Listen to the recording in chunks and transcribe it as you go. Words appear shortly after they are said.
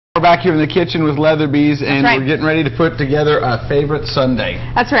We're back here in the kitchen with Leatherby's, and right. we're getting ready to put together a favorite sundae.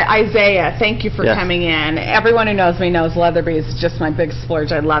 That's right. Isaiah, thank you for coming in. Everyone who knows me knows Leatherby's is just my big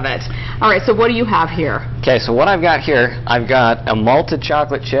splurge. I love it. All right, so what do you have here? Okay, so what I've got here, I've got a malted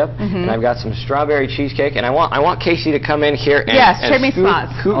chocolate chip, and I've got some strawberry cheesecake, and I want Casey to come in here and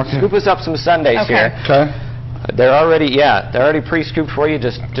scoop us up some sundaes here. Okay. They're already pre-scooped for you.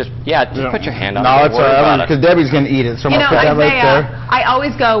 Just put your hand on it. No, it's all right, because Debbie's going to eat it. So I'm going to put that right there. I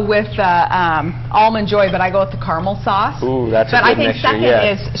always go with Almond Joy, but I go with the caramel sauce. Ooh, that's a good mixture. But I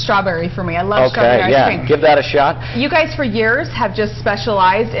think second is strawberry for me. I love strawberry ice cream. Give that a shot. You guys for years have just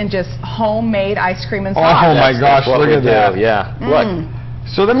specialized in just homemade ice cream and sauce. Oh my gosh, look at that. Yeah. Look.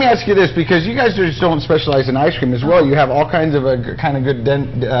 So let me ask you this, because you guys just don't specialize in ice cream as well. You have all kinds of good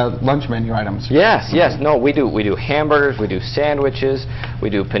lunch menu items. Yes. No, we do hamburgers, we do sandwiches, we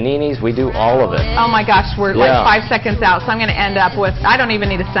do paninis, we do all of it. Oh my gosh, we're like 5 seconds out, so I'm going to end up with, I don't even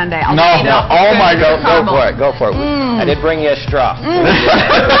need a sundae. Oh my God, go for it. I did bring you a straw.